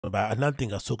about another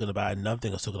thing I was talking about, another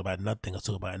thing I was talking about, another thing I was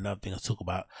talking about, another thing I was talking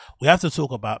about. We have to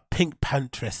talk about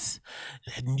PinkPantheress,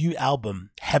 her new album,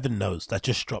 Heaven Knows, that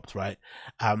just dropped, right?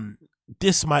 Um,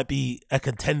 this might be a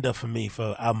contender for me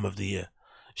for album of the year.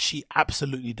 She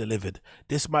absolutely delivered.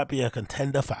 This might be a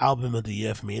contender for album of the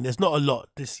year for me, and there's not a lot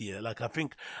this year. Like I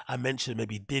think I mentioned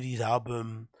maybe Diddy's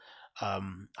album.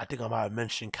 I think I might have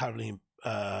mentioned Caroline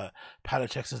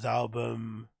Palachek's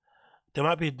album. There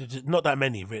might be not that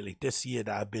many really this year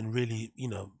that have been really,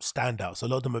 standouts. A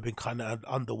lot of them have been kind of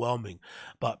underwhelming.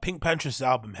 But PinkPantheress'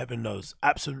 album, Heaven Knows,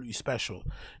 absolutely special.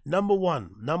 Number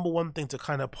one thing to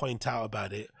kind of point out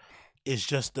about it is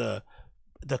just the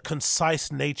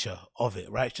concise nature of it,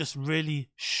 right? Just really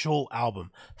short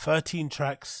album, 13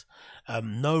 tracks,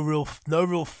 no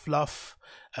real fluff.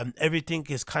 Everything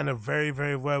is kind of very,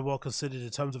 very, very well considered in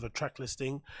terms of a track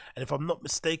listing. And if I'm not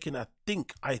mistaken, I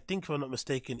think if I'm not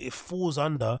mistaken, it falls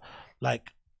under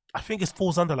like I think it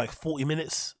falls under like 40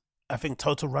 minutes. I think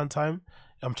total runtime.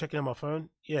 I'm checking on my phone.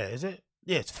 Yeah, is it?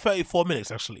 Yeah, it's 34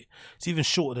 minutes actually. It's even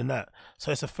shorter than that.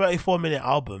 So it's a 34-minute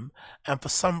album, and for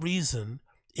some reason,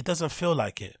 it doesn't feel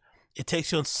like it. It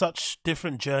takes you on such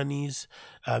different journeys,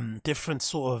 different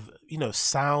sort of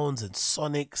sounds and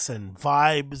sonics and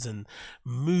vibes and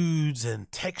moods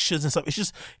and textures and stuff.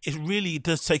 It really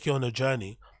does take you on a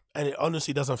journey, and it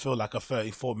honestly doesn't feel like a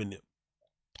 34-minute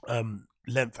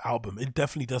length album. It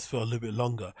definitely does feel a little bit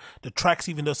longer. The tracks,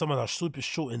 even though some of them are super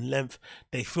short in length,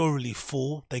 they feel really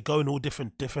full. They go in all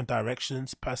different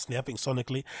directions. Personally, I think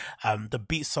sonically, the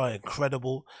beats are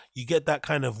incredible. You get that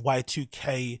kind of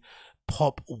Y2K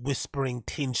pop whispering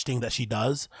tinge thing that she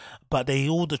does, but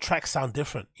all the tracks sound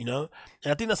different, and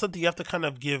I think that's something you have to kind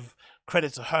of give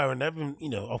credit to her, and even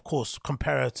of course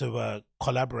compare her to a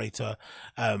collaborator,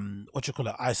 what you call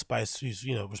it, Ice Spice, who's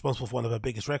responsible for one of her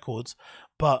biggest records.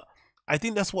 But I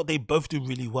think that's what they both do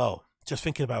really well. Just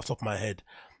thinking about it off the top of my head,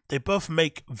 they both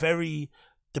make very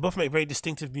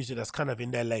distinctive music that's kind of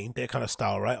in their lane, their kind of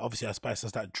style, right? Obviously, Ice Spice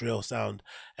has that drill sound,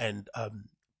 and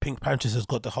PinkPantheress has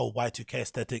got the whole Y2K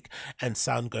aesthetic and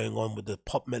sound going on with the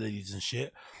pop melodies and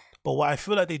shit. But what I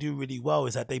feel like they do really well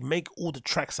is that they make all the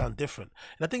tracks sound different.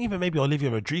 And I think even maybe Olivia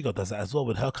Rodrigo does that as well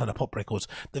with her kind of pop records.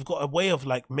 They've got a way of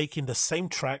like making the same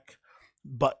track,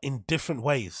 but in different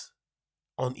ways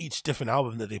on each different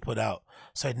album that they put out,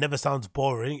 so it never sounds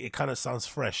boring. It kind of sounds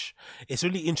fresh. It's a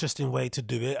really interesting way to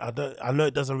do it. I know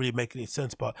it doesn't really make any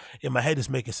sense, but in my head it's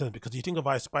making sense, because you think of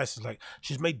Ice Spice as like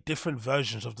she's made different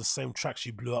versions of the same track she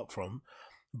blew up from,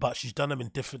 but she's done them in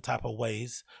different type of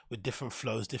ways with different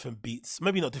flows, different beats.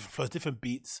 Maybe not different flows, different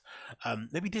beats.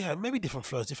 Maybe different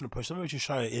flows, different approach. Maybe just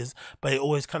how it is, but it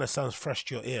always kind of sounds fresh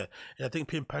to your ear. And I think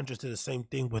PinkPantheress did the same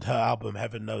thing with her album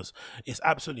Heaven Knows. It's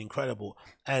absolutely incredible.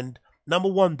 And number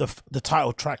one, the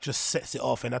title track just sets it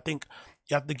off, and I think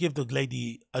you have to give the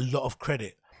lady a lot of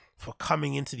credit for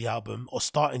coming into the album, or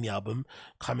starting the album,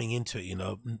 coming into it.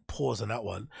 Pause on that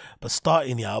one, but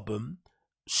starting the album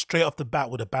straight off the bat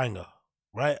with a banger,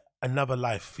 right? Another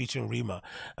Life featuring Rima.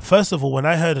 First of all, when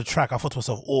I heard the track, I thought to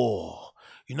myself, oh,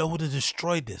 you know who would have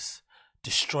destroyed this?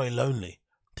 Destroy Lonely.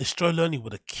 Destroy Lonely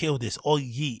would have killed this, or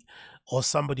Yeet, or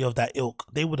somebody of that ilk.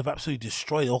 They would have absolutely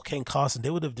destroyed, or Ken Carson, they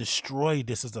would have destroyed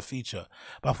this as a feature.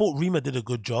 But I thought Rima did a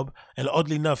good job, and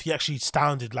oddly enough, he actually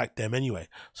sounded like them anyway.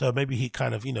 So maybe he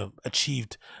kind of,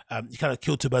 achieved, he kind of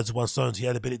killed two birds with one stone. He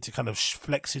had the ability to kind of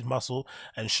flex his muscle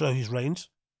and show his range.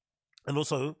 And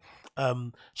also,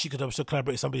 she could also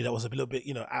collaborate with somebody that was a little bit,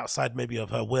 outside maybe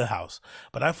of her wheelhouse.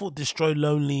 But I thought Destroy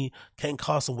Lonely, Ken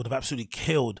Carson would have absolutely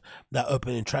killed that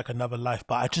opening track, Another Life.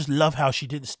 But I just love how she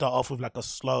didn't start off with like a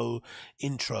slow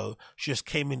intro. She just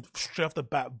came in straight off the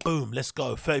bat, boom, let's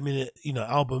go, 30-minute,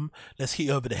 album, let's hit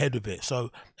you over the head with it.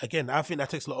 So again, I think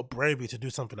that takes a lot of bravery to do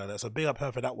something like that. So big up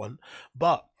her for that one.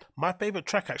 But my favorite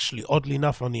track, actually, oddly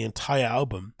enough, on the entire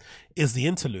album is the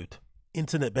interlude,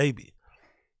 Internet Baby.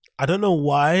 I don't know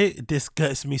why this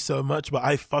gets me so much, but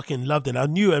I fucking loved it. I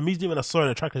knew immediately when I saw it in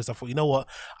the track list, I thought, you know what?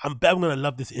 I'm going to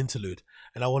love this interlude.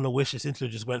 And I want to wish this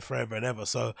interlude just went forever and ever.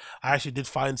 So I actually did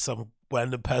find some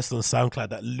random person on SoundCloud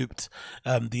that looped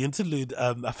the interlude,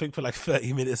 I think for like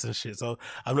 30 minutes and shit. So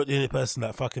I'm not the only person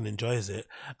that fucking enjoys it.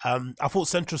 I thought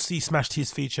Central C smashed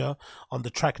his feature on the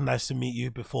track Nice to Meet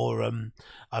You before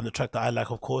the track that I like,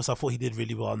 of course. I thought he did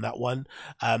really well on that one.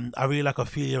 I really like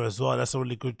Ophelia as well. That's a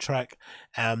really good track.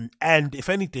 And if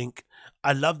anything,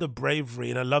 I love the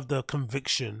bravery and I love the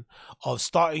conviction of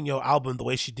starting your album the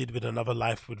way she did with Another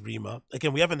Life with Rima.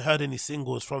 Again, we haven't heard any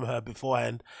singles from her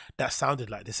beforehand that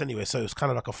sounded like this anyway, so it's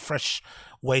kind of like a fresh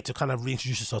way to kind of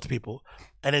reintroduce herself to people.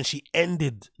 And then she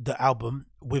ended the album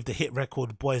with the hit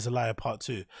record Boy Is a Liar Part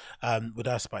 2 with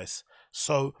Ice Spice.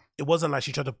 So it wasn't like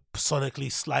she tried to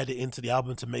sonically slide it into the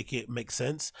album to make it make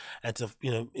sense and to, you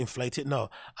know, inflate it. No,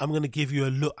 I'm gonna give you a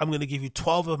look. I'm gonna give you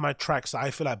 12 of my tracks that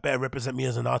I feel like better represent me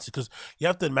as an artist, because you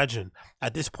have to imagine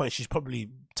at this point she's probably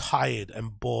tired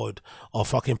and bored of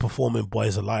fucking performing Boy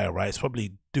Is a Liar, right? It's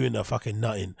probably doing a fucking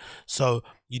nothing. So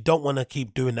you don't want to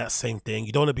keep doing that same thing.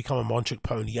 You don't want to become a one-trick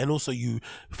pony. And also you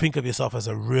think of yourself as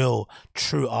a real,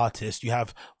 true artist. You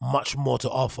have much more to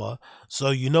offer. So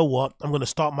you know what? I'm going to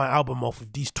start my album off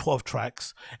with these 12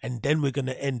 tracks, and then we're going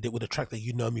to end it with a track that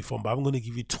you know me from. But I'm going to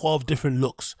give you 12 different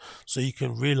looks so you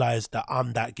can realize that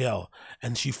I'm that girl.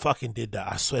 And she fucking did that,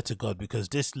 I swear to God, because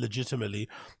this legitimately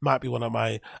might be one of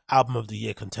my album of the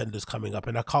year contenders coming up.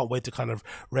 And I can't wait to kind of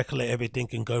recollect everything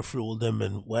and go through all them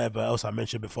and whatever else I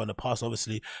mentioned before in the past,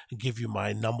 obviously, and give you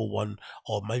my number one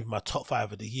or maybe my top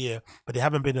 5 of the year. But there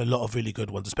haven't been a lot of really good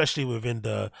ones, especially within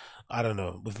the, I don't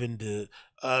know, within the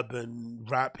urban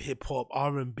rap, hip hop,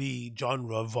 R&B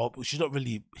genre. She's not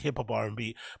really hip hop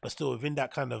R&B, but still within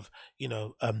that kind of, you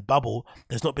know, bubble.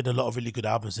 There's not been a lot of really good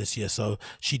albums this year, so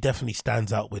she definitely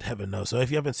stands out with Heaven Knows. So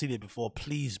if you haven't seen it before,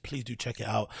 please do check it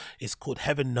out. It's called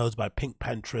Heaven Knows by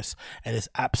PinkPantheress, and it's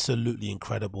absolutely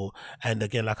incredible. And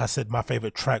again, like I said, my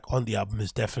favorite track on the album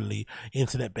is definitely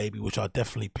Internet Baby, which I'll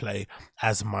definitely play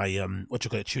as my what you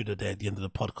got tune of the day at the end of the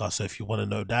podcast. So if you want to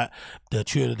know that, the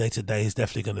tune of the day today is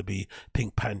definitely going to be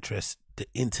PinkPantheress, the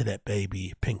Internet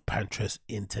Baby. PinkPantheress,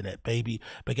 Internet Baby.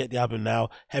 But get the album now,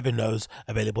 Heaven Knows,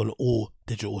 available on all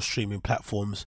digital streaming platforms.